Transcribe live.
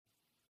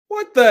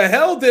What the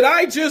hell did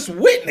I just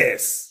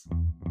witness?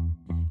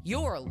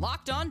 You're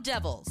Locked On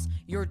Devils,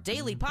 your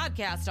daily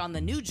podcast on the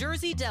New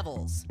Jersey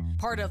Devils.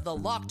 Part of the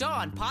Locked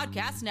On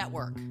Podcast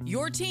Network,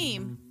 your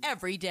team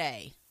every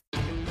day.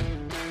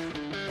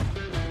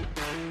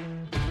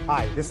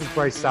 Hi, this is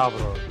Bryce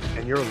Salvador,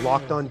 and you're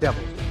Locked On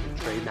Devils with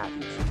Trey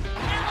Matthews. Scores!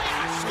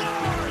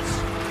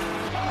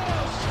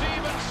 Oh,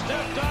 Stevens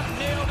stepped up,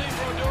 nailed him.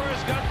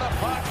 Brodor's got the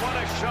puck.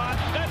 What a shot.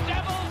 The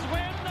Devils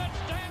win the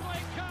Stanley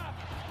Cup.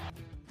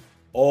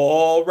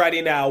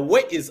 Alrighty now,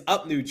 what is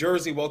up, New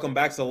Jersey? Welcome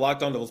back to the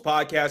Locked On Devils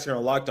podcast here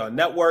on Locked On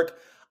Network.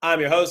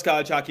 I'm your host,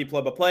 college hockey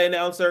play-by-play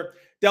announcer,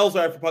 Devils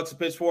writer for Pucks and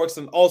Pitchforks,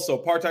 and also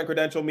part-time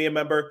credential media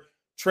member,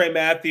 Trey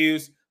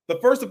Matthews. The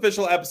first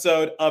official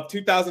episode of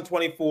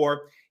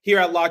 2024 here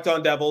at Locked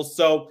On Devils.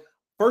 So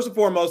first and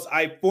foremost,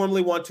 I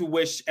formally want to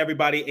wish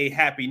everybody a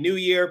happy new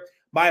year.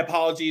 My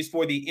apologies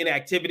for the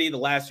inactivity the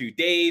last few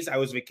days. I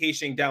was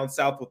vacationing down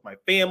south with my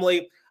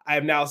family. I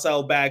have now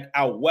settled back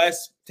out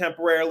west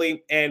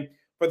temporarily. And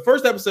for the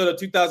first episode of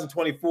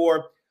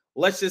 2024,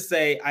 let's just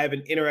say I have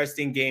an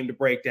interesting game to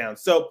break down.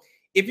 So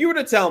if you were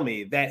to tell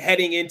me that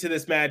heading into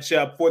this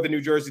matchup for the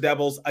New Jersey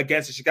Devils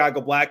against the Chicago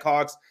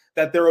Blackhawks,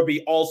 that there would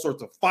be all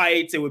sorts of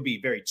fights, it would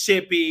be very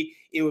chippy,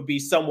 it would be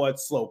somewhat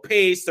slow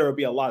paced, there would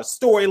be a lot of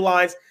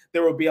storylines,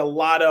 there would be a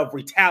lot of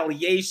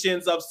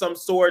retaliations of some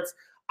sorts,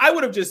 I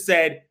would have just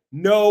said,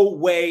 no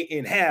way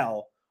in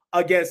hell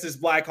against this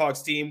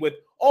Blackhawks team, with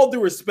all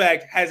due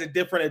respect, has a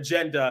different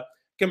agenda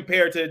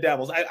compared to the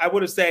Devils. I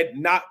would have said,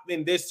 not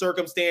in this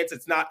circumstance,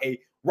 it's not a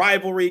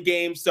rivalry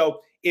game. So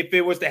if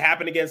it was to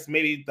happen against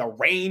maybe the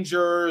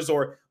Rangers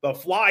or the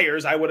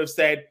Flyers, I would have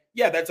said,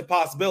 yeah, that's a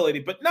possibility,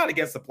 but not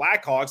against the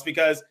Blackhawks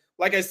because,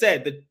 like I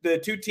said, the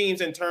two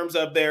teams in terms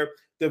of their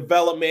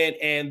development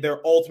and their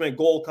ultimate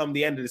goal come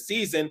the end of the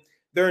season,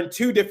 they're in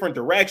two different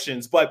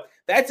directions. But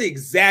that's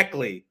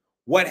exactly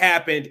what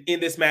happened in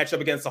this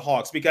matchup against the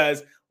Hawks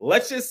because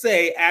let's just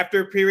say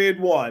after period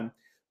one,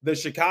 the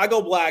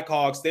Chicago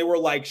Blackhawks, they were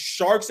like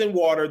sharks in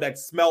water that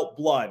smelt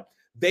blood.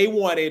 They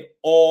wanted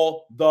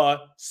all the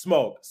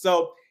smoke.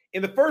 So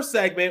in the first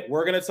segment,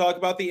 we're going to talk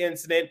about the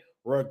incident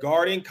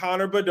regarding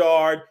Connor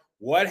Bedard.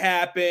 What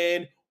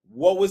happened?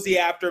 What was the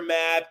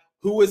aftermath?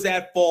 Who was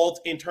at fault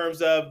in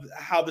terms of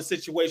how the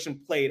situation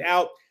played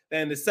out?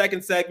 Then the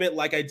second segment,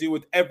 like I do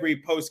with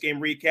every post-game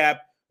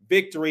recap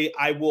victory,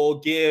 I will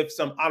give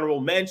some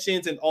honorable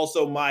mentions and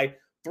also my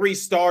 3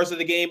 stars of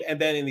the game. And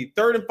then in the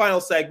third and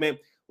final segment,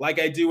 like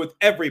I do with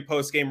every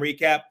post-game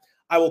recap,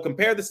 I will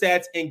compare the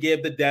stats and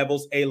give the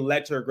Devils a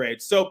letter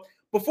grade. So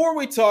before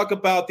we talk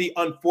about the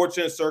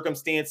unfortunate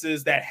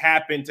circumstances that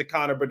happened to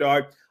Connor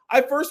Bedard,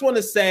 I first want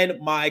to send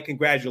my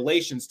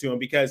congratulations to him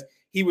because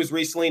he was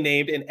recently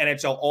named an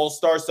NHL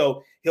All-Star.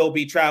 So he'll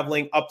be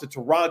traveling up to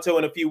Toronto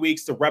in a few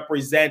weeks to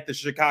represent the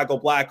Chicago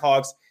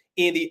Blackhawks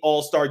in the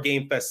All-Star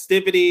Game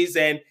festivities.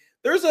 And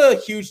there's a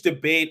huge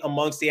debate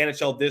amongst the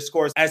NHL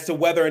discourse as to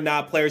whether or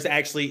not players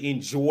actually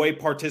enjoy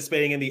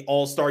participating in the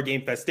All-Star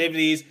Game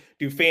festivities.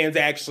 Do fans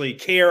actually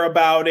care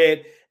about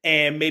it?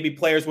 And maybe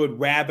players would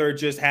rather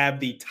just have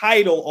the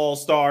title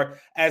All-Star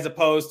as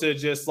opposed to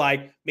just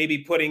like maybe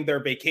putting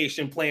their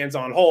vacation plans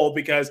on hold,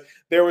 because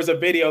there was a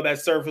video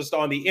that surfaced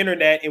on the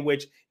internet in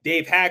which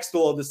Dave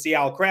Haxtell of the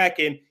Seattle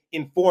Kraken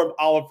informed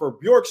Oliver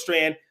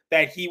Bjorkstrand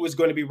that he was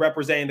going to be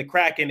representing the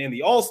Kraken in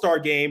the All-Star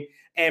Game.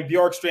 And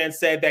Bjorkstrand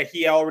said that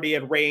he already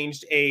had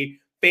arranged a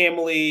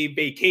family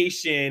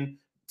vacation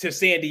to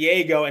San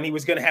Diego and he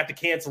was going to have to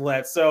cancel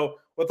that. So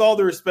with all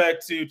due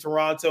respect to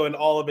Toronto and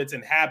all of its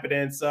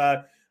inhabitants,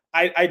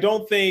 I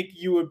don't think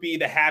you would be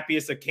the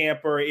happiest a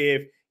camper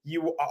if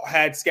you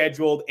had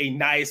scheduled a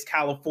nice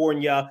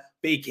California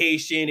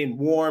vacation in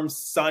warm,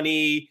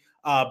 sunny,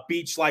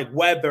 beach-like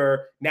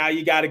weather. Now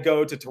you got to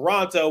go to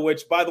Toronto,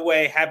 which, by the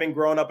way, having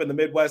grown up in the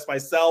Midwest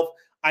myself,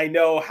 I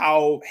know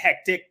how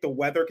hectic the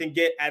weather can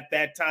get at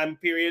that time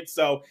period.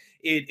 So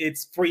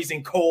it's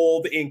freezing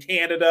cold in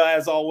Canada,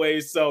 as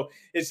always. So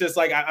it's just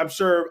like, I'm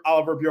sure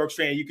Oliver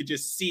Bjorkstrand, you could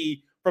just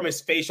see from his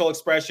facial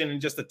expression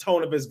and just the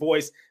tone of his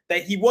voice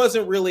that he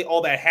wasn't really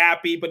all that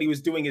happy, but he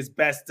was doing his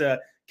best to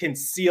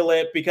conceal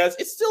it because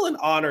it's still an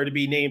honor to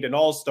be named an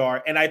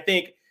All-Star. And I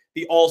think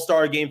the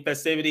All-Star Game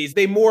festivities,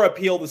 they more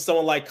appeal to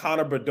someone like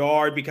Connor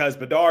Bedard because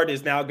Bedard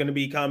is now going to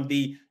become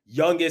the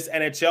youngest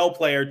NHL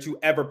player to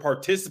ever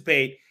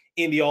participate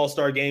in the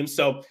All-Star Game.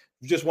 So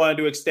just wanted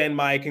to extend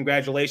my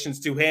congratulations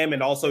to him,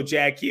 and also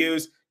Jack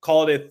Hughes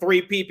called it a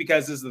three-peat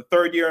because this is the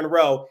third year in a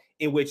row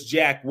in which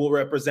Jack will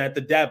represent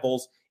the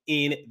Devils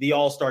in the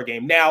All-Star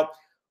Game. Now,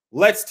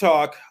 let's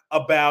talk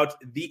about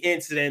the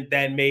incident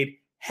that made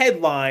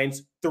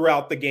headlines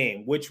throughout the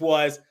game, which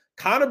was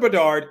Connor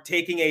Bedard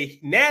taking a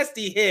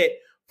nasty hit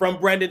from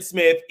Brendan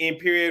Smith in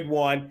period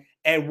one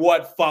and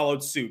what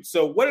followed suit.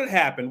 So what had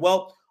happened?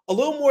 Well, a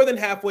little more than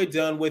halfway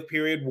done with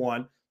period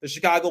one, the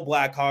Chicago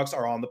Blackhawks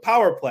are on the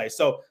power play.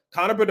 So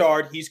Connor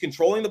Bedard, he's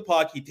controlling the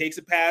puck. He takes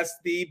it past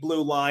the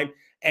blue line,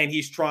 and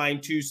he's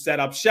trying to set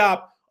up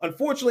shop.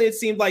 Unfortunately, it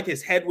seemed like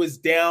his head was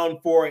down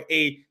for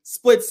a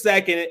split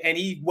second, and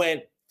he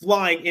went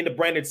flying into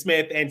Brendan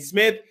Smith. And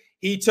Smith,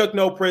 He took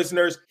no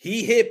prisoners.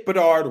 He hit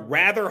Bedard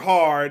rather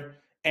hard,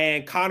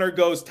 and Connor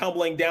goes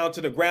tumbling down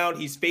to the ground.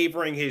 He's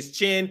favoring his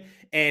chin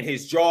and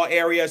his jaw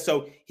area.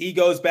 So he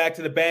goes back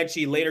to the bench.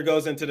 He later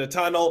goes into the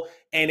tunnel,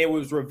 and it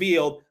was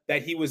revealed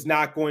that he was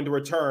not going to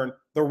return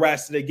the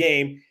rest of the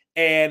game.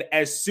 And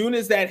as soon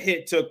as that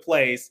hit took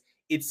place,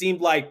 it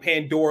seemed like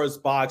Pandora's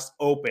box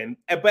opened.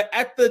 But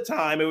at the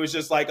time, it was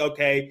just like,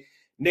 okay,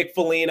 Nick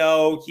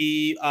Foligno,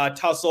 he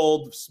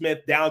tussled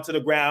Smith down to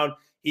the ground.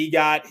 He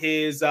got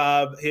his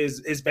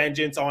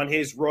vengeance on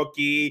his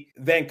rookie.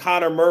 Then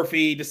Connor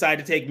Murphy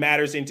decided to take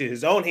matters into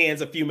his own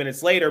hands a few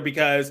minutes later,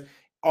 because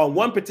on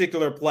one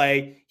particular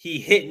play, he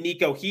hit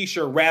Nico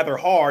Hischier rather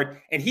hard,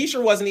 and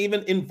Hischier wasn't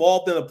even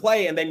involved in the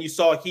play. And then you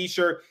saw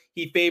Hischier,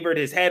 he favored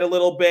his head a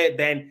little bit.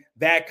 Then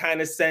that kind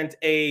of sent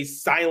a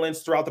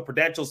silence throughout the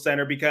Prudential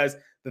Center, because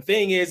the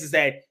thing is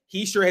that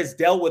Hischier has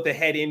dealt with a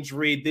head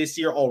injury this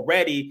year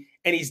already,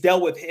 and he's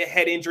dealt with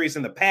head injuries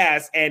in the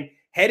past, and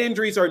head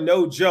injuries are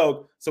no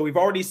joke. So we've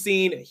already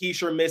seen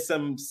Hischier miss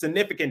some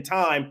significant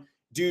time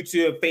due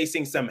to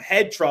facing some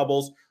head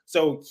troubles.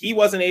 So he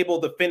wasn't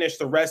able to finish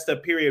the rest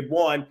of period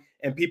one,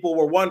 and people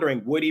were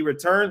wondering, would he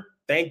return?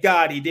 Thank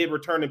God he did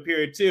return in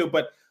period two.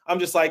 But I'm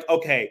just like,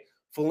 okay,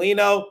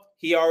 Foligno,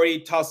 he already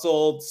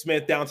tussled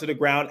Smith down to the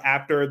ground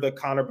after the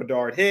Connor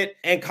Bedard hit,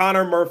 and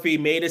Connor Murphy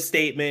made a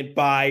statement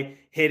by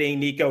hitting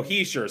Nico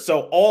Hischier.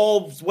 So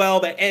all's well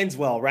that ends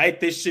well, right?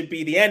 This should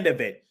be the end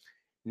of it.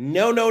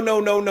 No,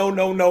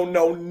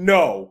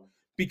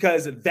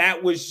 because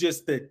that was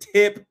just the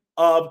tip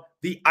of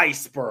the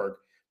iceberg.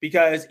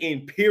 Because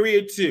in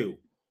period two,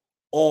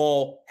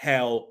 all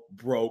hell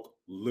broke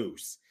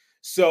loose.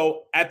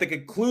 So at the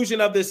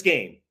conclusion of this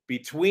game,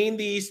 between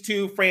these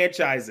two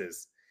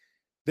franchises,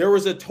 there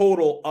was a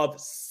total of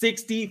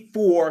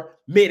 64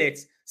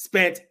 minutes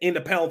spent in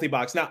the penalty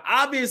box. Now,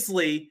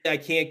 obviously, I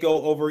can't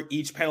go over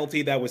each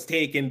penalty that was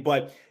taken,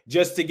 but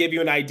just to give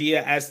you an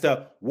idea as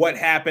to what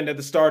happened at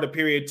the start of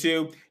period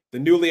two, the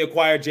newly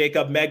acquired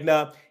Jacob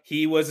Megna,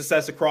 he was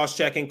assessed a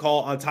cross-checking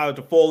call on Tyler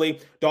Toffoli.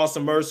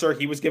 Dawson Mercer,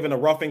 he was given a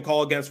roughing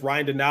call against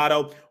Ryan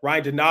Donato.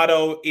 Ryan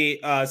Donato,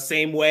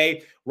 same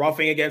way,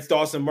 roughing against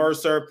Dawson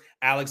Mercer.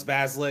 Alex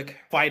Vazlick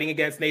fighting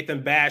against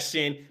Nathan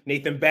Bastian.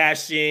 Nathan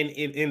Bastian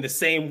in the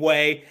same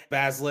way.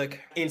 Vazlick,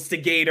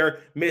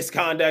 instigator,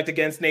 misconduct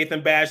against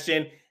Nathan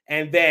Bastian.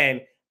 And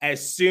then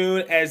as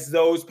soon as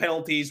those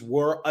penalties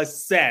were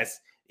assessed,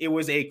 it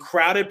was a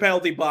crowded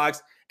penalty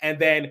box. And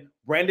then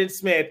Brendan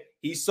Smith,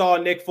 he saw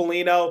Nick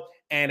Foligno,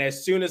 and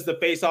as soon as the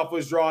faceoff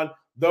was drawn,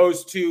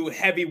 those two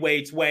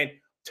heavyweights went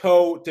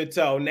toe to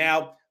toe.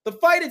 Now, the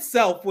fight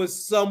itself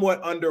was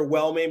somewhat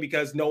underwhelming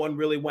because no one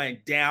really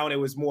went down. It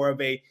was more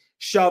of a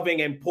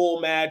shoving and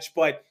pull match,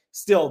 but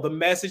still, the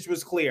message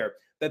was clear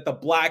that the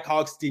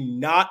Blackhawks did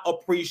not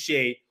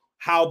appreciate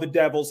how the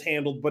Devils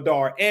handled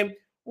Bedard, and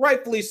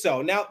rightfully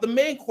so. Now, the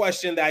main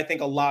question that I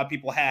think a lot of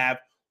people have,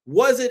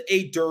 was it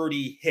a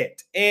dirty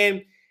hit?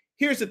 And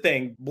here's the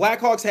thing.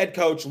 Blackhawks head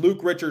coach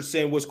Luke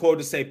Richardson was quoted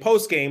to say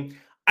post-game,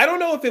 I don't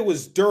know if it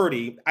was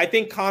dirty. I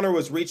think Connor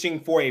was reaching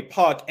for a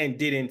puck and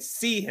didn't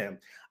see him.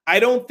 I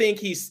don't think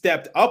he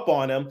stepped up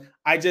on him.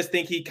 I just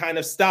think he kind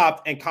of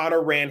stopped and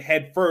Connor ran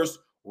head first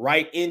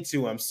right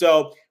into him.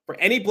 So for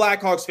any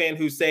Blackhawks fan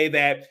who say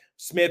that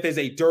Smith is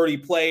a dirty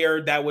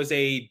player, that was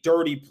a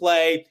dirty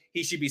play,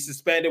 he should be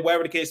suspended,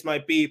 whatever the case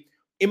might be,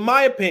 in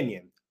my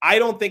opinion, I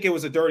don't think it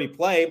was a dirty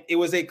play. It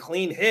was a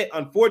clean hit.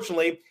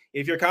 Unfortunately,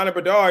 if you're Connor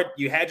Bedard,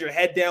 you had your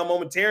head down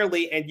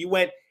momentarily and you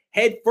went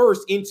head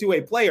first into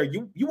a player.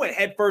 You went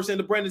head first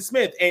into Brendan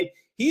Smith, and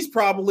he's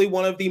probably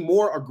one of the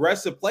more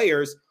aggressive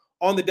players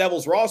on the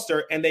Devils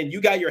roster. And then you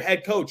got your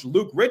head coach,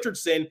 Luke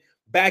Richardson,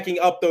 backing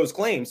up those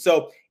claims.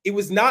 So it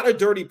was not a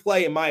dirty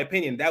play, in my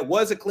opinion. That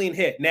was a clean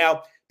hit.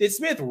 Now, did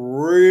Smith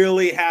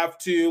really have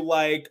to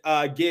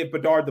give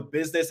Bedard the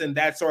business in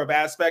that sort of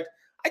aspect?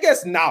 I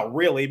guess not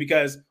really,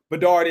 because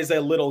Bedard is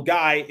a little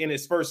guy in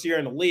his first year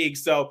in the league.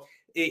 So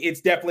it's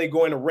definitely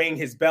going to ring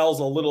his bells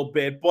a little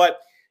bit. But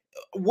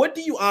what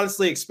do you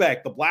honestly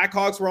expect? The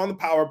Blackhawks were on the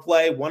power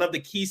play. One of the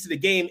keys to the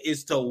game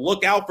is to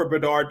look out for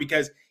Bedard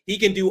because he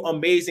can do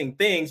amazing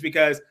things,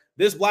 because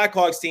this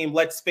Blackhawks team,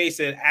 let's face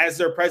it, as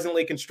they're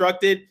presently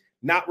constructed,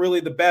 not really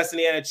the best in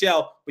the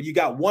NHL, but you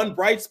got one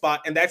bright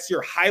spot, and that's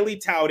your highly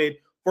touted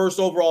first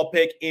overall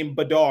pick in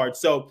Bedard.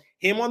 So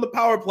him on the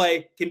power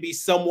play can be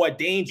somewhat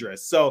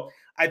dangerous. So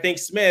I think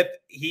Smith,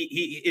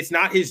 he it's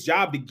not his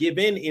job to give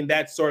in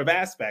that sort of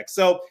aspect.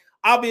 So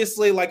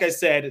obviously, like I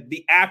said,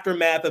 the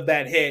aftermath of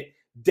that hit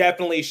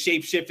definitely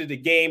shape-shifted the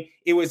game.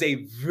 It was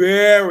a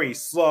very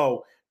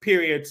slow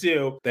period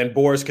two. Then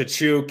Boris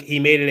Kachuk, he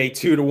made it a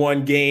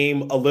 2-1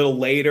 game a little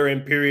later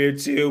in period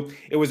two.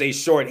 It was a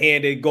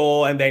shorthanded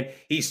goal, and then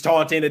he's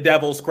taunting the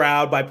Devils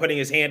crowd by putting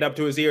his hand up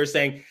to his ear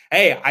saying,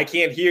 hey, I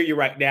can't hear you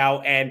right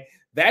now. And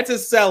that's a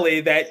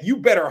selly that you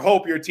better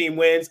hope your team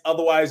wins.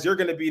 Otherwise, you're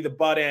going to be the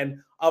butt end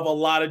of a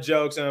lot of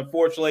jokes. And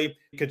unfortunately,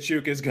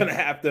 Kachuk is going to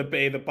have to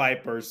pay the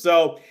piper.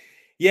 So,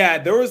 yeah,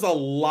 there was a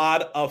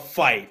lot of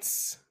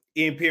fights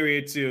in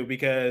period two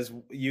because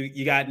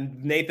you got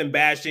Nathan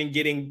Bastian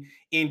getting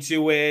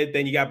into it.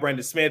 Then you got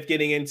Brendan Smith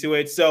getting into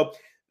it. So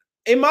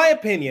in my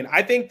opinion,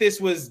 I think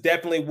this was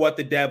definitely what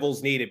the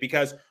Devils needed,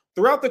 because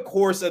throughout the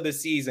course of the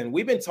season,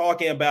 we've been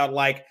talking about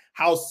like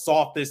how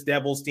soft this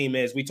Devils team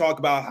is. We talk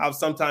about how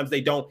sometimes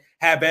they don't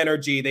have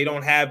energy. They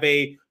don't have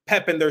a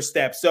pep in their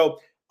step. So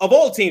of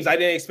all teams, I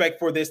didn't expect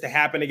for this to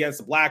happen against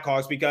the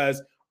Blackhawks,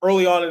 because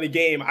early on in the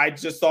game, I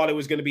just thought it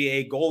was going to be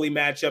a goalie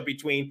matchup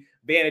between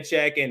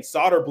Vanacek and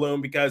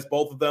Soderblom, because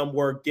both of them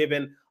were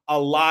given a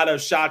lot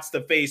of shots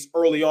to face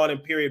early on in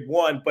period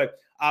one. But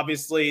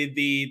obviously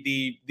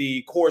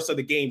the course of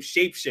the game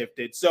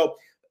shape-shifted. So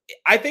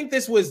I think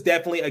this was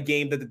definitely a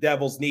game that the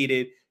Devils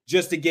needed,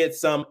 just to get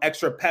some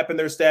extra pep in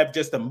their step,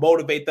 just to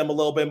motivate them a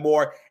little bit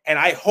more. And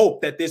I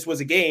hope that this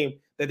was a game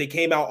that they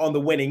came out on the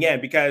winning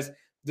end, because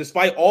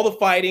despite all the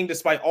fighting,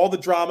 despite all the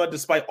drama,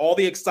 despite all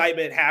the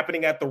excitement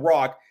happening at the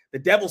Rock, the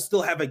Devils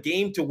still have a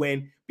game to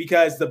win,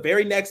 because the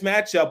very next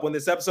matchup, when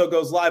this episode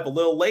goes live a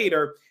little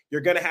later,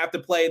 you're going to have to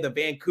play the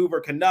Vancouver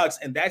Canucks,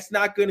 and that's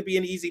not going to be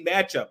an easy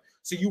matchup.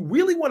 So you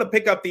really want to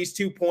pick up these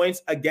 2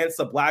 points against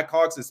the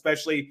Blackhawks,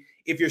 especially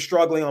if you're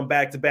struggling on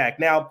back-to-back.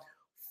 Now,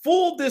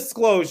 full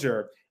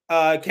disclosure,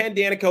 Ken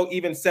Danico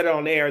even said it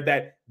on air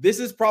that this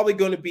is probably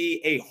going to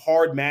be a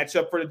hard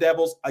matchup for the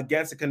Devils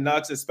against the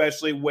Canucks,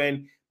 especially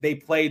when they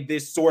played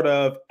this sort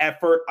of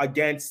effort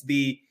against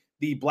the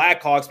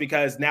Blackhawks,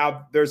 because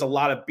now there's a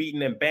lot of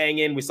beating and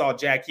banging. We saw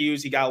Jack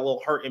Hughes. He got a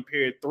little hurt in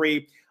period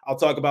 3. I'll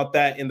talk about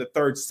that in the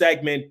third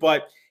segment,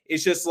 but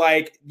it's just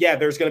like, yeah,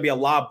 there's going to be a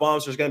lot of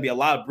bumps. There's going to be a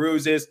lot of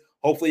bruises.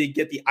 Hopefully you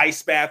get the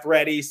ice bath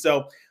ready.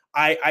 So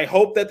I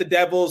hope that the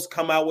Devils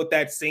come out with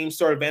that same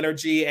sort of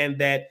energy, and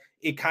that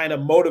it kind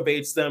of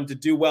motivates them to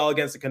do well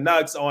against the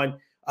Canucks on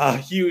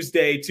Hughes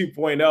Day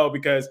 2.0,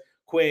 because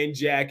Quinn,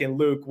 Jack, and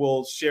Luke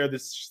will share the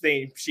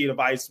same sheet of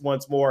ice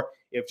once more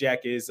if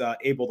Jack is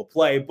able to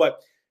play.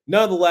 But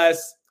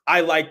nonetheless,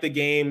 I like the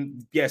game.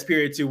 Yes,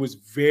 period 2 was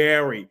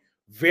very,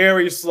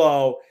 very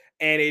slow,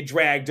 and it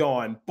dragged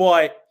on.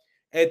 But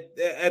at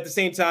the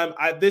same time,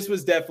 this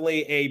was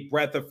definitely a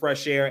breath of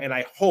fresh air, and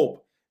I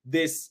hope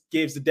this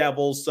gives the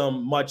Devils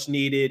some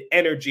much-needed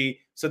energy,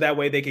 so that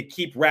way they could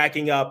keep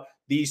racking up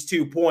these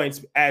 2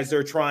 points as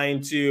they're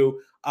trying to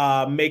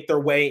make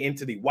their way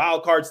into the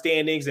wild card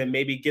standings and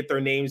maybe get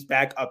their names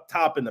back up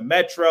top in the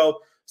Metro.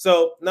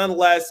 So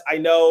nonetheless, I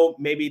know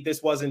maybe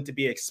this wasn't to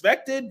be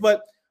expected,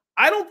 but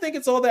I don't think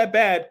it's all that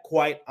bad,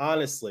 quite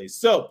honestly.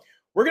 So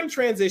we're going to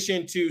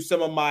transition to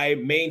some of my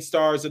main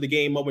stars of the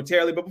game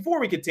momentarily. But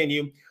before we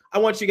continue, I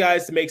want you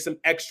guys to make some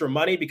extra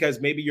money, because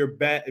maybe you're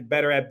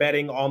better at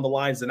betting on the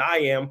lines than I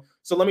am.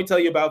 So let me tell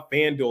you about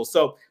FanDuel.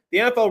 So the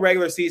NFL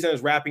regular season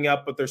is wrapping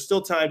up, but there's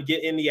still time to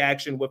get in the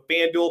action with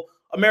FanDuel,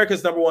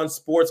 America's #1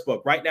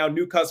 sportsbook. Right now,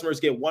 new customers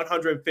get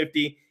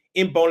 $150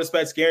 in bonus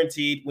bets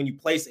guaranteed when you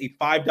place a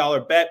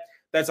 $5 bet.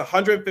 That's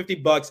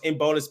 $150 in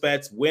bonus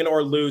bets, win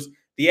or lose.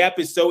 The app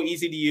is so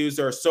easy to use.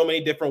 There are so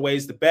many different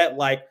ways to bet,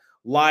 like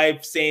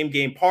live same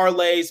game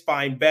parlays,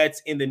 find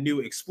bets in the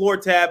new Explore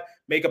tab,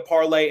 make a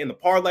parlay in the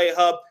Parlay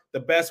Hub, the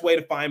best way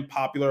to find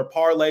popular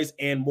parlays,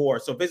 and more.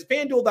 So visit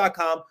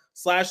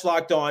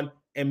FanDuel.com/lockedon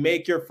and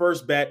make your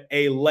first bet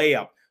a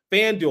layup.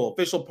 FanDuel,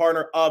 official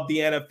partner of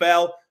the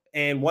NFL.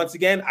 And once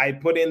again, I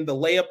put in the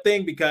layup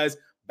thing because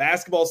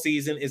basketball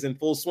season is in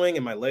full swing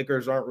and my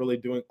Lakers aren't really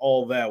doing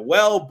all that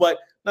well, but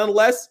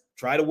nonetheless,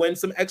 try to win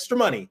some extra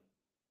money.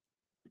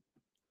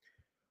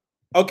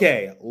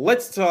 Okay,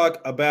 let's talk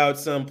about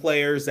some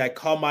players that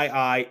caught my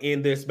eye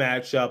in this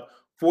matchup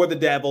for the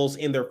Devils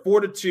in their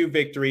 4-2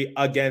 victory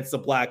against the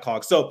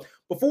Blackhawks. So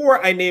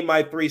before I name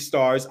my 3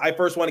 stars, I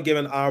first want to give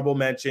an honorable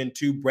mention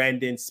to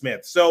Brendan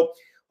Smith. So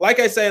like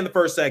I said in the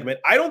first segment,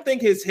 I don't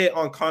think his hit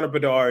on Connor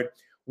Bedard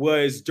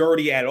was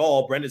dirty at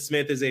all. Brendan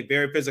Smith is a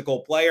very physical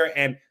player,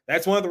 and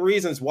that's one of the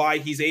reasons why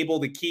he's able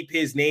to keep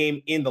his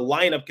name in the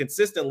lineup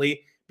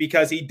consistently,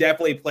 because he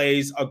definitely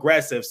plays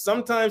aggressive,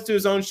 sometimes to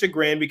his own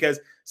chagrin, because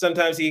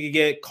sometimes he could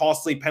get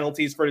costly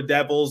penalties for the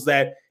Devils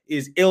that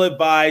is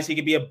ill-advised. He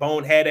could be a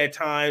bonehead at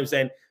times,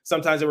 and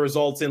sometimes it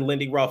results in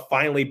Lindy Ruff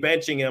finally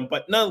benching him.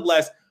 But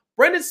nonetheless,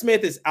 Brendan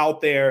Smith is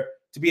out there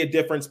to be a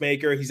difference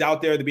maker. He's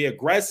out there to be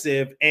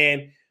aggressive.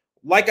 And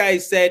like I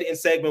said in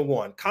segment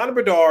 1, Connor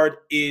Bedard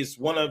is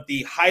one of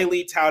the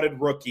highly touted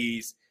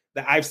rookies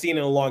that I've seen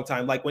in a long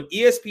time. Like when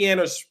ESPN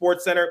or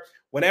SportsCenter,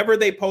 whenever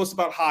they post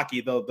about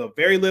hockey, the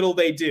very little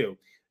they do,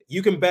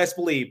 you can best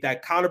believe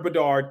that Connor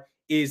Bedard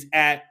is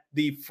at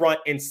the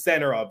front and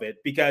center of it,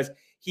 because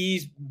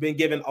he's been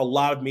given a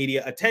lot of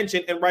media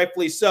attention, and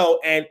rightfully so,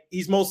 and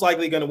he's most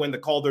likely going to win the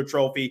Calder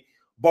Trophy,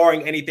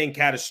 barring anything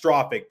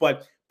catastrophic.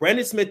 But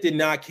Brendan Smith did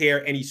not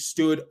care, and he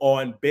stood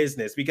on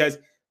business, because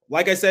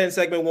like I said in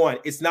segment 1,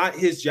 it's not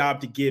his job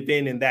to give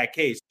in that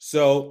case.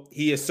 So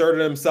he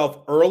asserted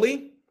himself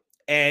early,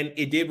 and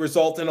it did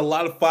result in a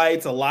lot of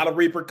fights, a lot of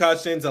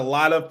repercussions, a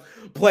lot of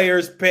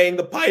players paying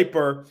the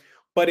piper,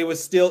 but it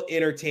was still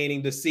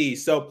entertaining to see.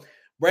 So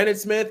Brendan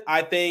Smith,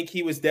 I think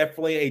he was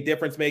definitely a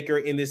difference maker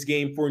in this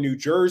game for New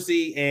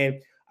Jersey,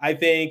 and I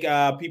think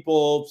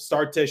people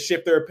start to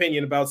shift their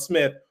opinion about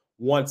Smith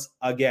once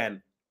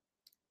again.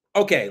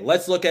 Okay,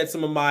 let's look at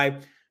some of my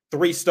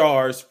 3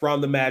 stars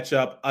from the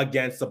matchup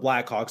against the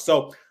Blackhawks.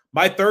 So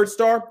my 3rd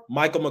star,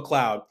 Michael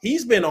McLeod.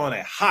 He's been on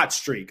a hot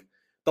streak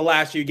the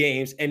last few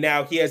games, and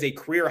now he has a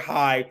career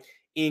high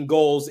in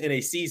goals in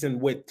a season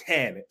with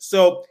 10.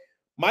 So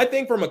my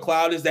thing for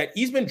McLeod is that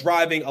he's been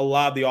driving a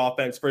lot of the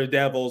offense for the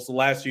Devils the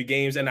last few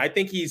games, and I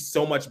think he's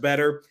so much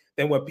better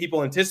than what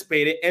people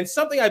anticipated, and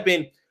something I've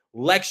been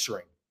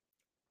lecturing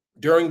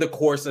during the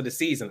course of the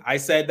season. I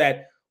said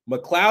that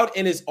McLeod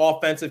and his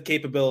offensive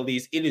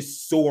capabilities, it is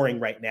soaring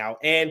right now.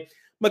 And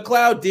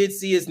McLeod did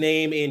see his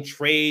name in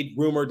trade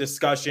rumor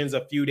discussions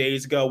a few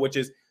days ago, which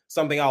is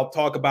something I'll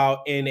talk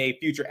about in a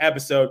future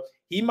episode.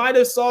 He might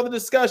have saw the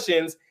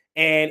discussions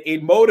and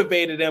it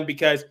motivated him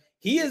because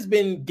he has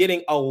been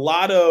getting a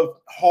lot of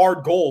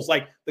hard goals,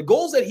 like the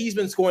goals that he's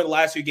been scoring the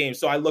last few games.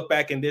 So I look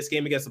back in this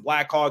game against the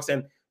Blackhawks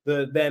and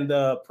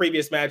the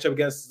previous matchup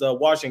against the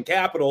Washington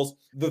Capitals,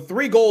 the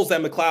 3 goals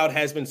that McLeod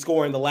has been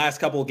scoring the last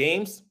couple of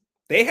games,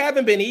 they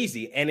haven't been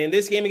easy. And in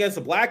this game against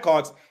the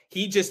Blackhawks,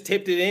 he just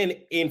tipped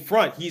it in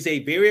front. He's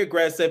a very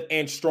aggressive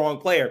and strong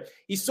player.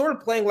 He's sort of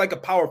playing like a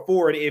power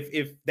forward,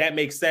 if that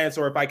makes sense,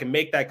 or if I can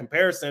make that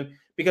comparison,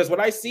 because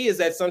what I see is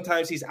that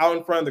sometimes he's out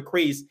in front of the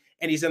crease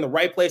and he's in the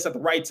right place at the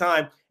right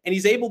time, and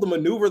he's able to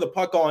maneuver the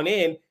puck on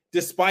in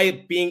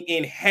despite being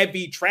in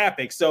heavy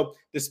traffic. So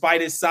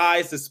despite his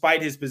size,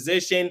 despite his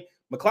position,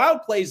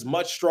 McLeod plays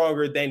much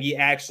stronger than he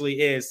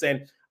actually is.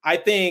 And I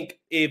think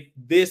if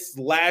this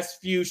last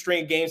few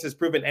string games has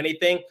proven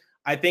anything,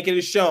 I think it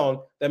has shown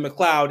that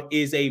McLeod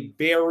is a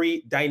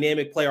very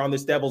dynamic player on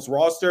this Devils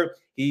roster.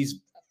 He's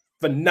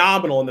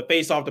phenomenal in the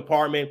faceoff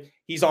department.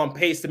 He's on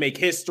pace to make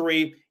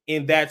history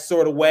in that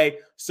sort of way.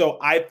 So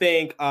I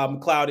think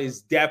McLeod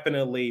is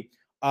definitely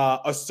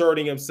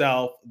asserting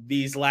himself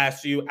these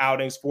last few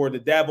outings for the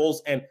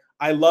Devils, and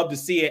I love to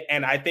see it,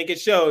 and I think it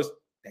shows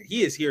that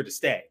he is here to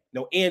stay.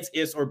 No ands,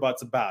 ifs, or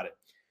buts about it.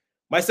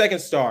 My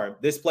 2nd star,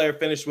 this player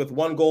finished with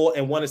 1 goal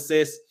and 1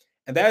 assist,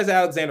 and that is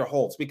Alexander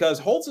Holtz, because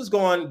Holtz has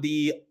gone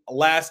the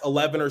last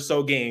 11 or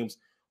so games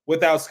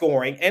without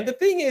scoring, and the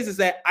thing is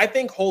that I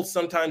think Holtz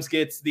sometimes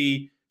gets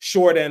the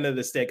short end of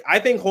the stick. I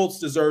think Holtz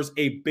deserves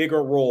a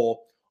bigger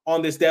role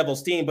on this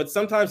Devils team, but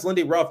sometimes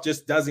Lindy Ruff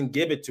just doesn't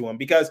give it to him,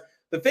 because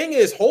the thing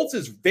is, Holtz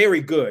is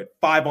very good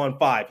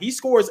 5-on-5. He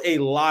scores a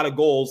lot of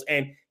goals,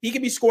 and he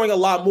could be scoring a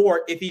lot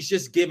more if he's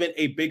just given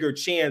a bigger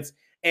chance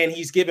and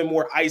he's given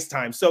more ice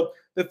time. So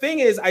the thing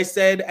is, I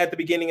said at the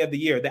beginning of the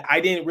year that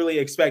I didn't really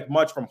expect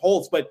much from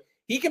Holtz, but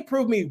he can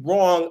prove me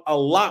wrong a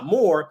lot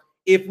more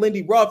if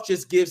Lindy Ruff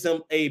just gives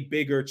him a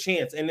bigger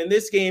chance. And in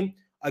this game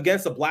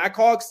against the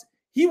Blackhawks,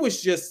 he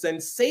was just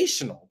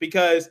sensational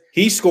because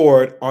he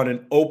scored on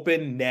an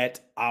open net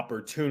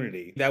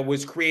opportunity that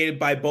was created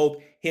by both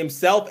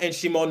himself and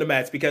Shimon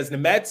Nemec, because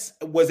Nemec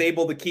was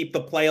able to keep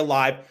the play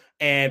alive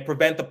and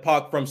prevent the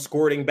puck from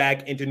squirting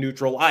back into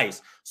neutral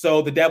ice.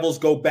 So the Devils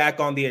go back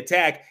on the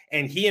attack,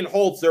 and he and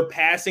Holtz, they're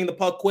passing the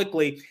puck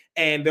quickly,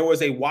 and there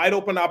was a wide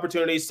open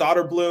opportunity.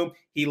 Soderblom,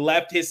 he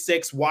left his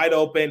 6 wide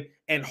open,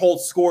 and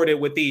Holtz scored it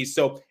with ease.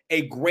 So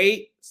a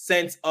great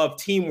sense of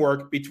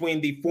teamwork between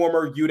the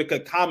former Utica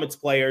Comets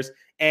players.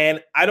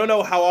 And I don't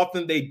know how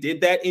often they did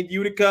that in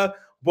Utica,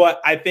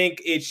 but I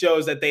think it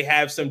shows that they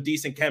have some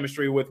decent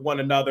chemistry with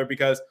one another,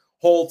 because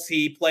Holtz,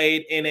 he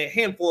played in a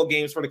handful of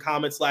games for the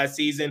Comets last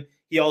season.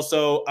 He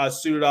also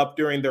suited up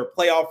during their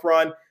playoff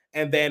run.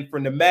 And then for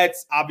Nemec,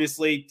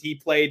 obviously, he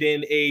played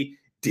in a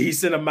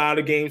decent amount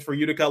of games for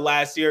Utica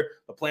last year.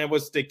 The plan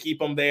was to keep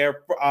him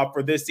there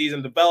for this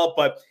season to develop,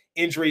 but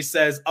injury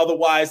says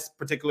otherwise,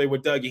 particularly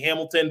with Dougie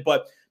Hamilton.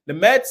 But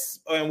Nemec,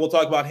 and we'll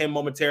talk about him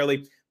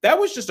momentarily, that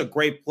was just a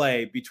great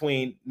play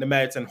between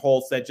Nemec and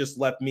Holtz that just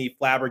left me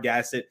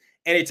flabbergasted,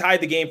 and it tied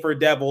the game for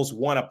Devils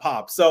 1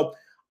 apiece. So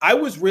I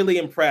was really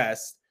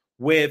impressed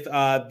with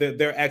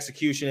their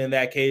execution in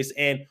that case.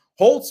 And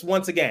Holtz,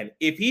 once again,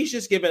 if he's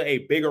just given a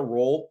bigger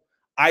role,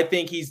 I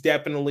think he's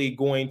definitely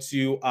going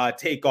to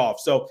take off.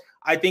 So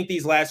I think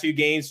these last few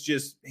games,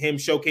 just him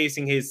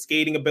showcasing his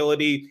skating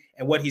ability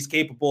and what he's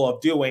capable of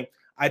doing,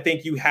 I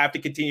think you have to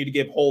continue to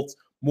give Holtz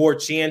more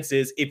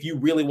chances if you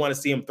really want to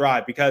see him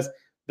thrive, because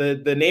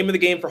the name of the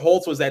game for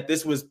Holtz was that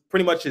this was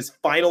pretty much his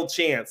final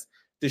chance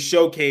to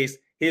showcase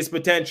his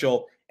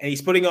potential, and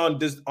he's putting on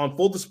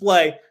full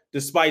display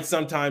despite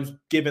sometimes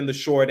giving the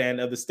short end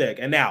of the stick.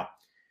 And now,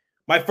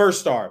 my 1st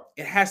star,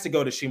 it has to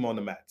go to Shimon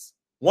Nemec.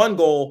 1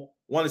 goal,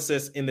 1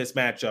 assist in this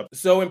matchup.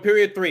 So in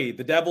period 3,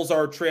 the Devils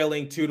are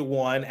trailing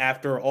 2-1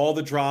 after all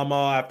the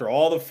drama, after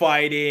all the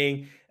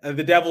fighting.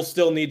 The Devils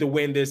still need to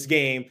win this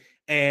game,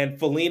 and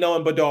Foligno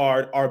and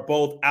Bedard are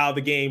both out of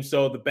the game,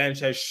 so the bench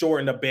has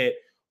shortened a bit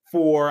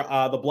for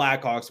the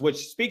Blackhawks,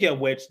 which, speaking of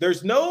which,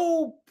 there's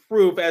no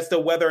proof as to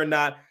whether or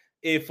not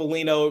if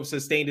Foligno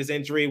sustained his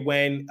injury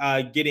when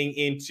getting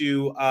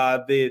into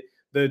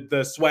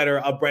the sweater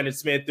of Brendan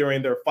Smith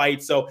during their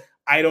fight. So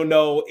I don't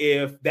know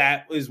if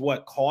that is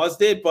what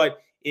caused it, but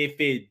if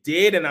it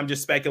did, and I'm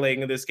just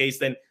speculating in this case,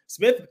 then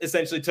Smith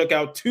essentially took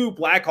out 2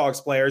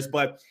 Blackhawks players.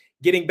 But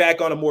getting back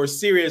on a more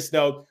serious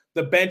note,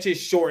 the bench is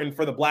shortened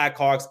for the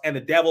Blackhawks, and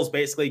the Devils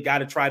basically got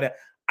to try to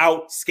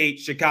outskate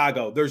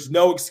Chicago. There's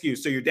no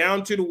excuse. So you're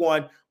down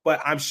 2-1, but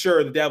I'm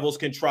sure the Devils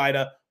can try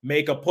to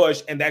make a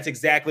push, and that's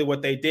exactly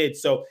what they did.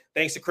 So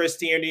thanks to Chris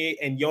Tierney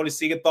and Jonas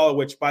Siegenthaler,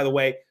 which, by the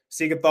way,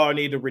 Siegenthaler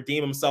needed to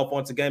redeem himself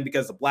once again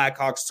because the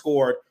Blackhawks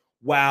scored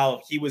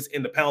while he was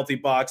in the penalty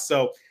box.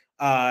 So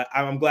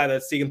I'm glad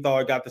that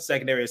Siegenthaler got the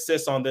secondary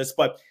assist on this.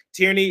 But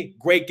Tierney,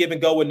 great give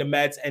and go with the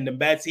Mets, and the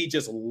Mets, he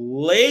just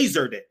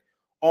lasered it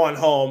on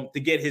home to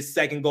get his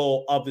second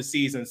goal of the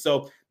season.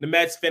 So the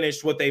Mets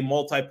finished with a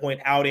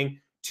multi-point outing,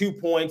 2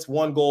 points,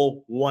 1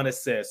 goal, 1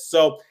 assist.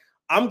 So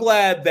I'm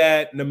glad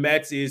that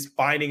Nemeth is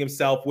finding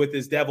himself with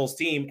his Devils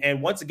team.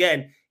 And once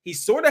again, he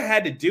sort of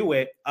had to do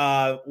it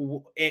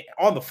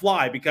on the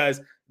fly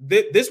because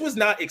this was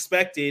not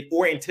expected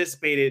or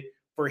anticipated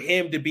for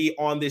him to be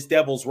on this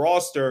Devils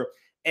roster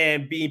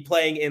and be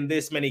playing in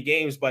this many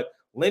games. But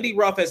Lindy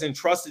Ruff has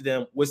entrusted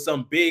him with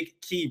some big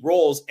key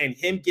roles, and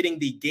him getting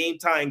the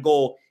game-tying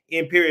goal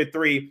in period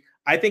 3,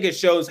 I think it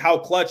shows how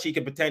clutch he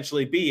could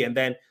potentially be. And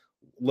then a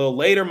little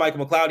later,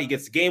 Michael McLeod, he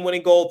gets the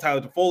game-winning goal.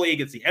 Tyler Toffoli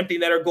gets the empty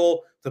netter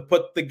goal to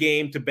put the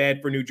game to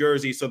bed for New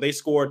Jersey. So they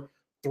scored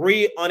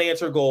 3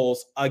 unanswered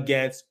goals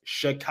against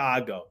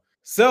Chicago.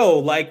 So,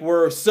 like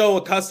we're so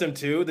accustomed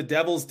to, the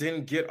Devils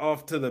didn't get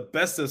off to the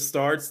best of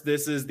starts.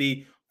 This is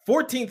the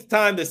 14th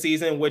time this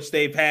season in which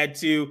they've had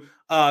to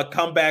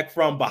come back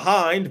from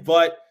behind,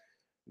 but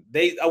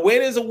a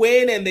win is a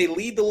win, and they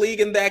lead the league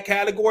in that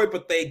category,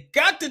 but they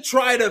got to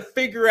try to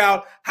figure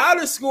out how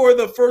to score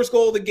the first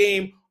goal of the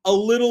game a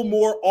little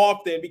more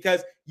often,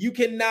 because you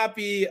cannot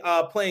be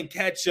playing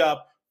catch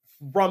up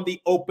from the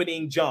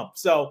opening jump.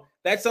 So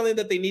that's something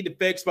that they need to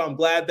fix, but I'm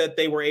glad that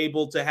they were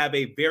able to have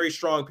a very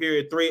strong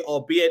period 3,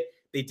 albeit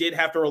they did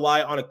have to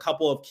rely on a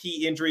couple of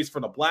key injuries for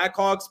the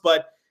Blackhawks,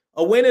 but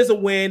a win is a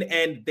win,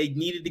 and they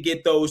needed to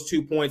get those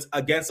 2 points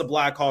against the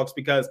Blackhawks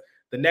because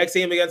the next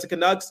game against the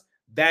Canucks,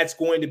 that's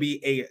going to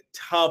be a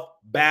tough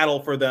battle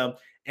for them.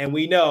 And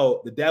we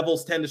know the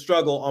Devils tend to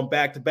struggle on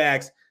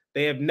back-to-backs.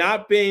 They have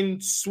not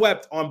been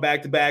swept on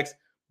back-to-backs,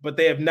 but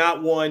they have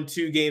not won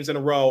 2 games in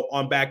a row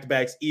on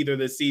back-to-backs either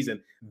this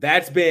season.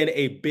 That's been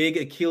a big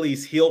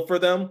Achilles heel for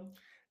them,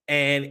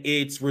 and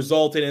it's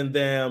resulted in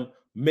them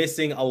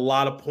missing a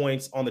lot of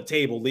points on the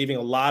table, leaving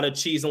a lot of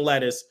cheese and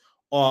lettuce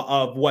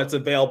of what's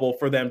available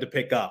for them to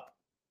pick up.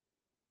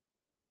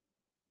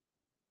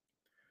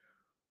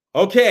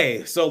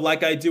 Okay, so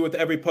like I do with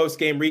every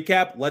post-game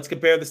recap, let's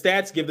compare the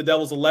stats, give the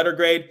Devils a letter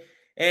grade,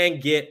 and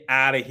get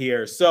out of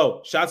here.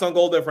 So, shots on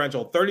goal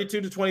differential,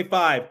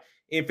 32-25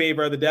 in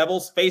favor of the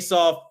Devils.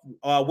 Face-off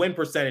win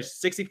percentage,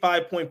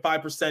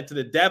 65.5% to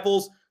the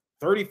Devils,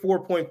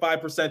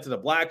 34.5% to the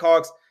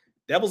Blackhawks.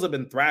 Devils have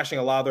been thrashing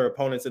a lot of their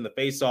opponents in the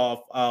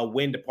face-off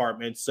win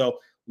department, so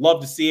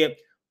love to see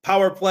it.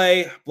 Power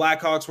play,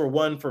 Blackhawks were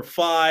 1 for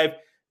 5.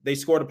 They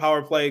scored a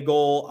power play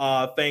goal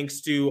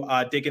thanks to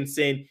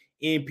Dickinson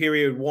in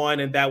period 1,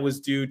 and that was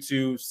due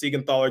to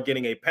Siegenthaler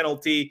getting a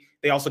penalty.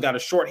 They also got a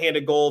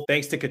shorthanded goal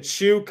thanks to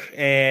Kachuk.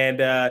 And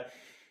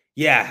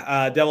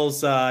Devils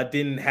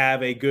didn't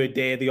have a good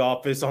day at the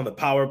office on the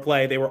power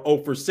play. They were 0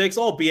 for 6,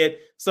 albeit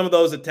some of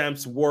those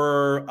attempts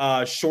were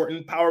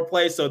shortened power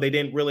play, so they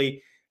didn't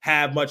really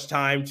have much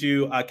time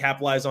to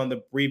capitalize on the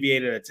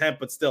abbreviated attempt,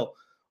 but still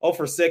 0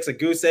 for 6, a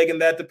goose egg in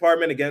that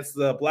department against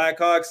the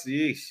Blackhawks.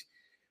 Yeesh.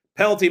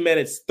 Penalty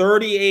minutes,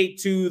 38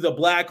 to the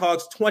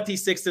Blackhawks,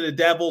 26 to the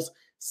Devils,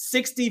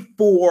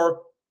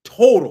 64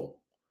 total.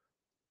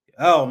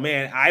 Oh,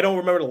 man, I don't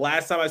remember the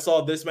last time I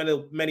saw this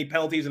many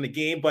penalties in the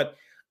game, but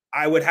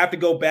I would have to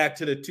go back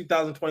to the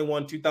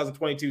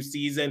 2021-2022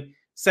 season,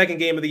 second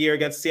game of the year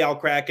against Seattle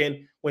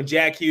Kraken, when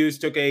Jack Hughes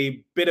took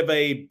a bit of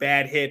a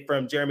bad hit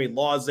from Jeremy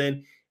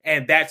Lawson,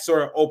 and that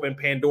sort of opened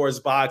Pandora's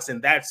box in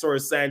that sort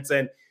of sense.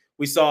 And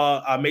we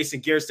saw Mason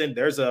Gearson,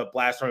 there's a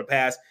blast from a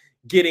pass,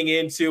 getting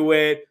into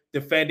it,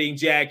 defending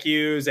Jack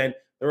Hughes, and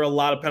there were a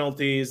lot of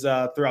penalties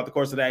throughout the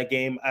course of that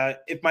game,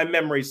 if my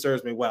memory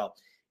serves me well.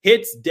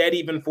 Hits, dead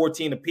even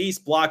 14 apiece.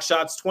 Block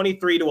shots,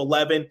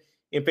 23-11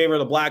 in favor of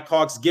the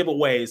Blackhawks.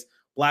 Giveaways,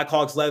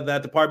 Blackhawks led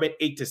that department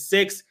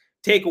 8-6.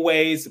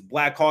 Takeaways,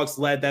 Blackhawks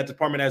led that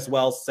department as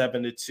well,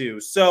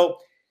 7-2. So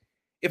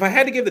if I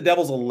had to give the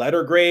Devils a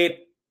letter grade,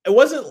 it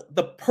wasn't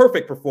the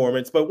perfect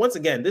performance, but once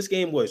again, this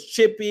game was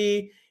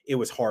chippy. It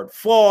was hard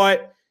fought.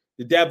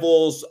 The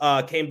Devils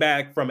came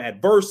back from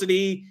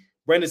adversity.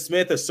 Brendan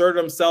Smith asserted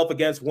himself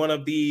against one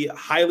of the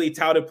highly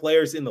touted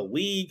players in the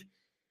league.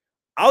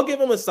 I'll give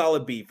him a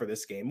solid B for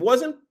this game. It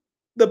wasn't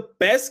the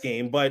best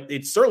game, but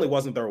it certainly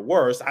wasn't their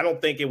worst. I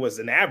don't think it was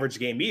an average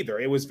game either.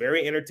 It was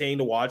very entertaining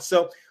to watch.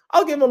 So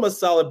I'll give him a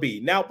solid B.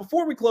 Now,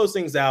 before we close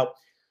things out,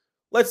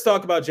 let's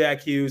talk about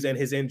Jack Hughes and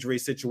his injury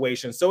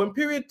situation. So in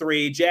period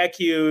 3, Jack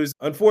Hughes,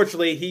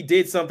 unfortunately, he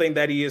did something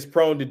that he is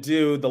prone to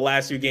do the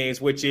last few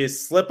games, which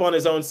is slip on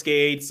his own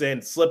skates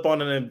and slip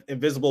on an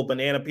invisible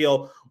banana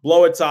peel,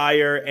 blow a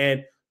tire,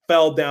 and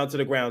fell down to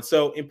the ground.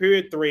 So in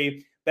period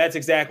 3, that's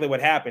exactly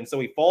what happened. So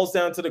he falls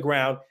down to the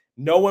ground.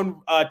 No one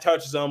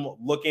touches him,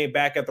 looking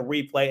back at the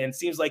replay, and it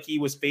seems like he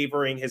was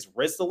favoring his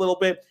wrist a little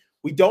bit.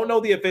 We don't know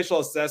the official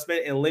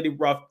assessment, and Lindy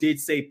Ruff did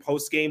say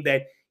post-game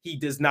that he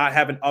does not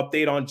have an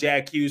update on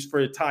Jack Hughes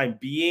for the time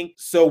being.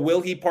 So will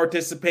he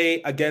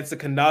participate against the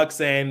Canucks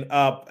and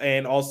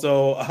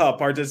also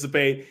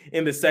participate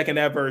in the second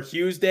ever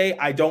Hughes Day?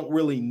 I don't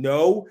really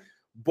know,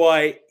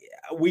 but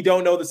we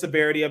don't know the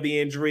severity of the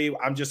injury.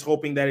 I'm just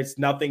hoping that it's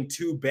nothing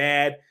too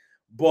bad,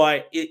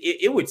 but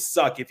it would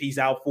suck if he's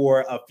out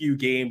for a few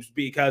games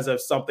because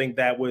of something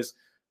that was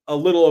a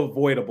little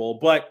avoidable.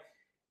 But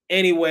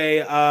anyway,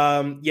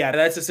 yeah,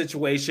 that's a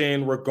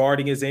situation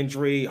regarding his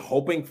injury,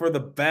 hoping for the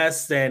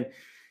best. And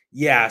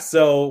yeah,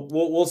 so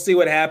we'll see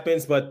what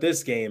happens. But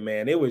this game,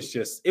 man, it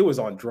was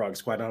on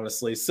drugs, quite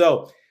honestly.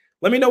 So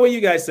let me know what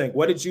you guys think.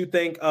 What did you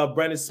think of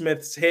Brendan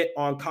Smith's hit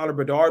on Connor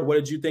Bedard? What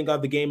did you think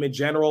of the game in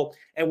general?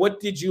 And what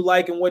did you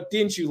like and what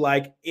didn't you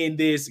like in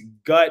this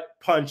gut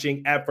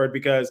punching effort?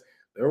 Because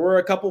there were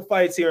a couple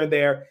fights here and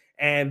there.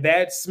 And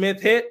that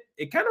Smith hit,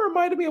 it kind of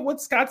reminded me of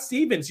what Scott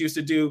Stevens used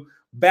to do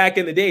back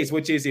in the days,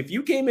 which is if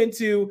you came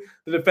into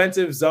the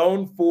defensive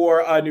zone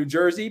for New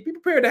Jersey, be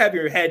prepared to have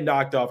your head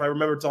knocked off. I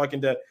remember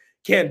talking to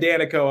Ken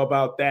Danico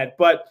about that.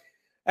 But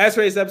as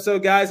for today's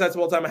episode, guys, that's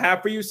all the time I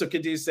have for you. So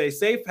continue to stay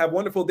safe. Have a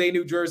wonderful day,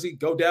 New Jersey.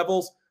 Go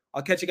Devils.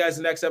 I'll catch you guys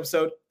in the next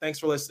episode. Thanks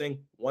for listening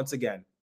once again.